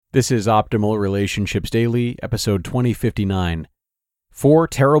This is Optimal Relationships Daily, episode 2059. 4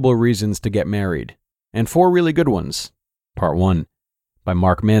 Terrible Reasons to Get Married, and 4 Really Good Ones, Part 1, by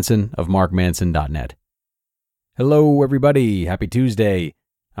Mark Manson of markmanson.net. Hello, everybody. Happy Tuesday.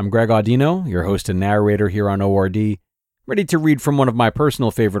 I'm Greg Audino, your host and narrator here on ORD, ready to read from one of my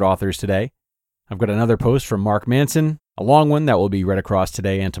personal favorite authors today. I've got another post from Mark Manson, a long one that will be read across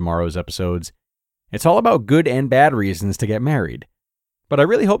today and tomorrow's episodes. It's all about good and bad reasons to get married. But I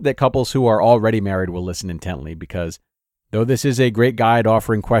really hope that couples who are already married will listen intently because, though this is a great guide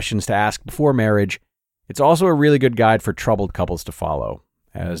offering questions to ask before marriage, it's also a really good guide for troubled couples to follow,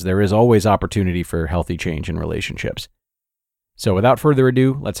 as there is always opportunity for healthy change in relationships. So without further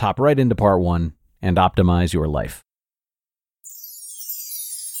ado, let's hop right into part 1 and optimize your life.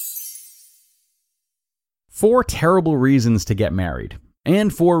 4 Terrible Reasons to Get Married,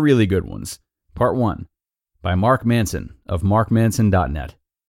 and 4 Really Good Ones, Part 1. By Mark Manson of markmanson.net.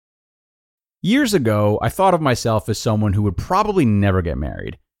 Years ago, I thought of myself as someone who would probably never get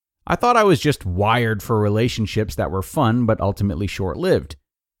married. I thought I was just wired for relationships that were fun but ultimately short-lived.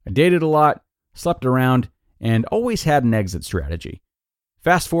 I dated a lot, slept around, and always had an exit strategy.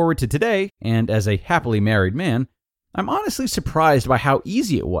 Fast forward to today, and as a happily married man, I'm honestly surprised by how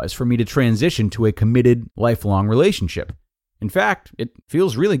easy it was for me to transition to a committed, lifelong relationship. In fact, it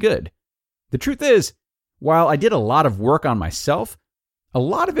feels really good. The truth is, while I did a lot of work on myself, a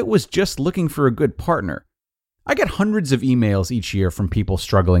lot of it was just looking for a good partner. I get hundreds of emails each year from people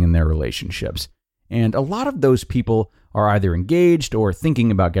struggling in their relationships, and a lot of those people are either engaged or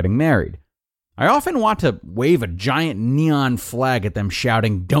thinking about getting married. I often want to wave a giant neon flag at them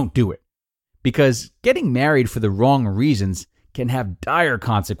shouting, "Don't do it," because getting married for the wrong reasons can have dire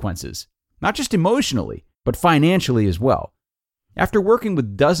consequences, not just emotionally, but financially as well. After working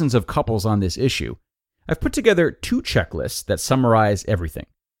with dozens of couples on this issue, I've put together 2 checklists that summarize everything.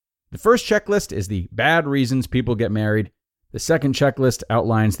 The first checklist is the bad reasons people get married. The second checklist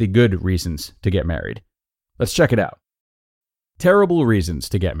outlines the good reasons to get married. Let's check it out. Terrible reasons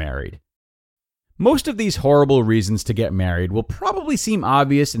to get married. Most of these horrible reasons to get married will probably seem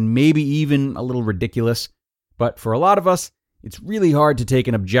obvious and maybe even a little ridiculous, but for a lot of us, it's really hard to take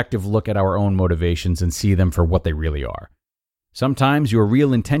an objective look at our own motivations and see them for what they really are. Sometimes your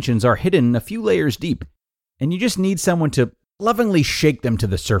real intentions are hidden a few layers deep, and you just need someone to lovingly shake them to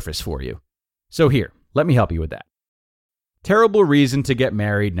the surface for you. So here, let me help you with that. Terrible reason to get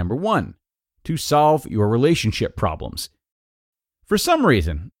married number 1, to solve your relationship problems. For some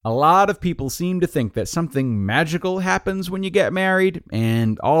reason, a lot of people seem to think that something magical happens when you get married,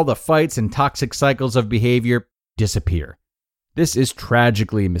 and all the fights and toxic cycles of behavior disappear. This is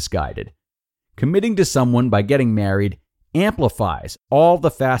tragically misguided. Committing to someone by getting married amplifies all the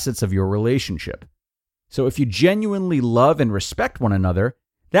facets of your relationship. So if you genuinely love and respect one another,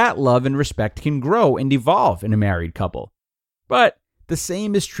 that love and respect can grow and evolve in a married couple. But the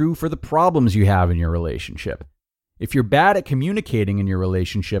same is true for the problems you have in your relationship. If you're bad at communicating in your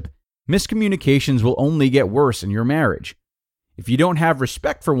relationship, miscommunications will only get worse in your marriage. If you don't have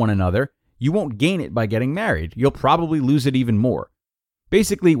respect for one another, you won't gain it by getting married. You'll probably lose it even more.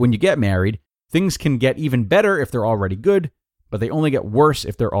 Basically, when you get married, things can get even better if they're already good, but they only get worse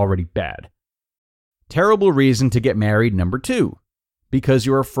if they're already bad. Terrible reason to get married number 2, because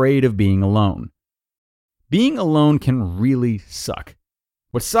you're afraid of being alone. Being alone can really suck.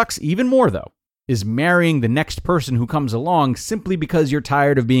 What sucks even more, though, is marrying the next person who comes along simply because you're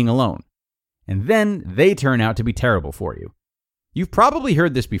tired of being alone. And then they turn out to be terrible for you. You've probably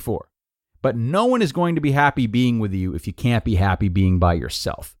heard this before, but no one is going to be happy being with you if you can't be happy being by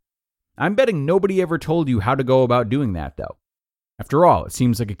yourself. I'm betting nobody ever told you how to go about doing that, though. After all, it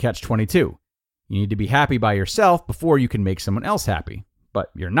seems like a catch-22. You need to be happy by yourself before you can make someone else happy,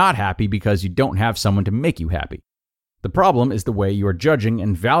 but you're not happy because you don't have someone to make you happy. The problem is the way you are judging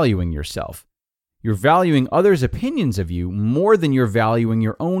and valuing yourself. You're valuing others' opinions of you more than you're valuing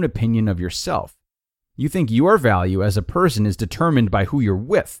your own opinion of yourself. You think your value as a person is determined by who you're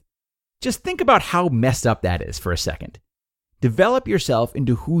with. Just think about how messed up that is for a second. Develop yourself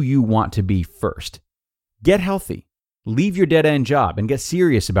into who you want to be first. Get healthy. Leave your dead-end job and get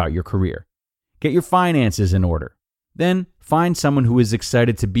serious about your career. Get your finances in order. Then find someone who is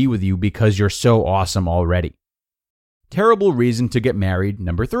excited to be with you because you're so awesome already. Terrible reason to get married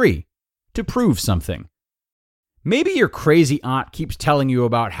number 3, to prove something. Maybe your crazy aunt keeps telling you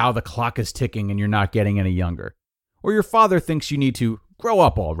about how the clock is ticking and you're not getting any younger. Or your father thinks you need to grow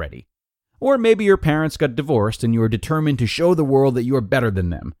up already. Or maybe your parents got divorced and you are determined to show the world that you are better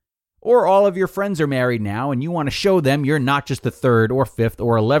than them. Or all of your friends are married now and you want to show them you're not just the 3rd or 5th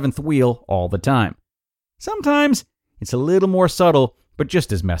or 11th wheel all the time. Sometimes it's a little more subtle, but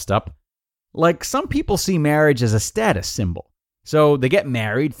just as messed up. Like, some people see marriage as a status symbol. So they get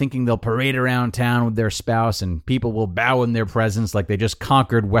married thinking they'll parade around town with their spouse and people will bow in their presence like they just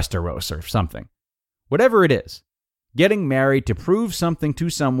conquered Westeros or something. Whatever it is, getting married to prove something to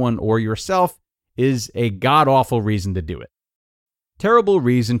someone or yourself is a god-awful reason to do it. Terrible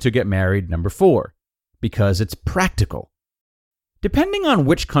reason to get married, number 4, because it's practical. Depending on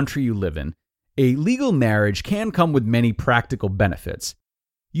which country you live in, a legal marriage can come with many practical benefits.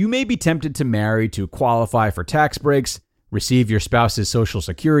 You may be tempted to marry to qualify for tax breaks, receive your spouse's social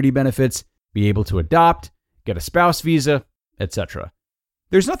security benefits, be able to adopt, get a spouse visa, etc.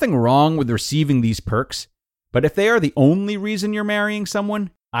 There's nothing wrong with receiving these perks, but if they are the only reason you're marrying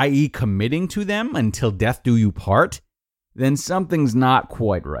someone, i.e. committing to them until death do you part, then something's not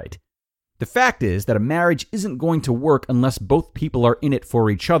quite right. The fact is that a marriage isn't going to work unless both people are in it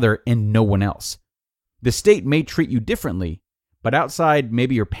for each other and no one else. The state may treat you differently, but outside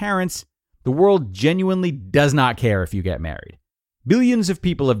maybe your parents, the world genuinely does not care if you get married. Billions of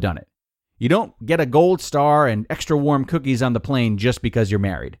people have done it. You don't get a gold star and extra warm cookies on the plane just because you're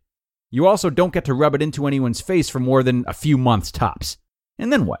married. You also don't get to rub it into anyone's face for more than a few months tops.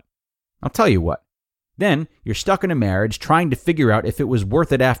 And then what? I'll tell you what. Then you're stuck in a marriage trying to figure out if it was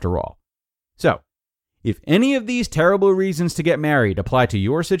worth it after all. So, if any of these terrible reasons to get married apply to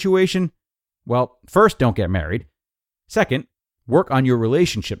your situation, well, first, don't get married. Second, work on your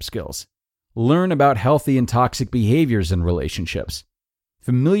relationship skills. Learn about healthy and toxic behaviors in relationships.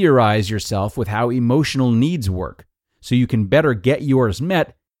 Familiarize yourself with how emotional needs work so you can better get yours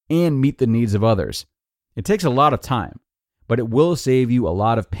met and meet the needs of others. It takes a lot of time, but it will save you a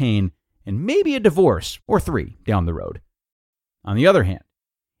lot of pain and maybe a divorce or 3 down the road. On the other hand,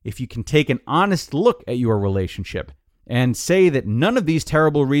 if you can take an honest look at your relationship and say that none of these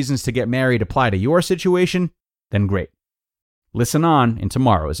terrible reasons to get married apply to your situation, then great. Listen on in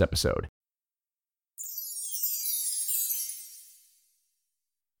tomorrow's episode.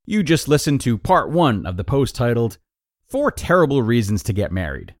 You just listened to part 1 of the post titled 4 Terrible Reasons to Get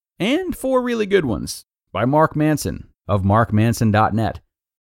Married and 4 Really Good Ones by Mark Manson of markmanson.net.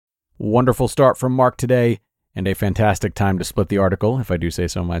 Wonderful start from Mark today, and a fantastic time to split the article, if I do say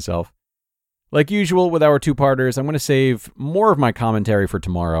so myself. Like usual with our two-parters, I'm going to save more of my commentary for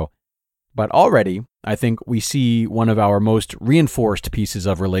tomorrow, but already I think we see one of our most reinforced pieces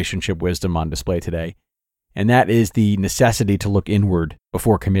of relationship wisdom on display today, and that is the necessity to look inward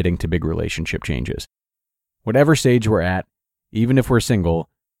before committing to big relationship changes. Whatever stage we're at, even if we're single,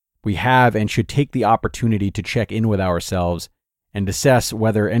 we have and should take the opportunity to check in with ourselves and assess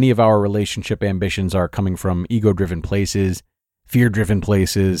whether any of our relationship ambitions are coming from ego-driven places, fear-driven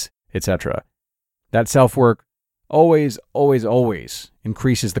places, etc. That self-work always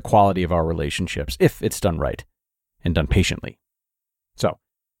increases the quality of our relationships if it's done right and done patiently. So,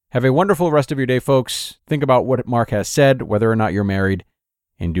 have a wonderful rest of your day, folks. Think about what Mark has said, whether or not you're married,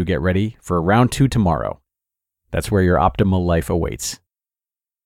 and do get ready for round 2 tomorrow. That's where your optimal life awaits.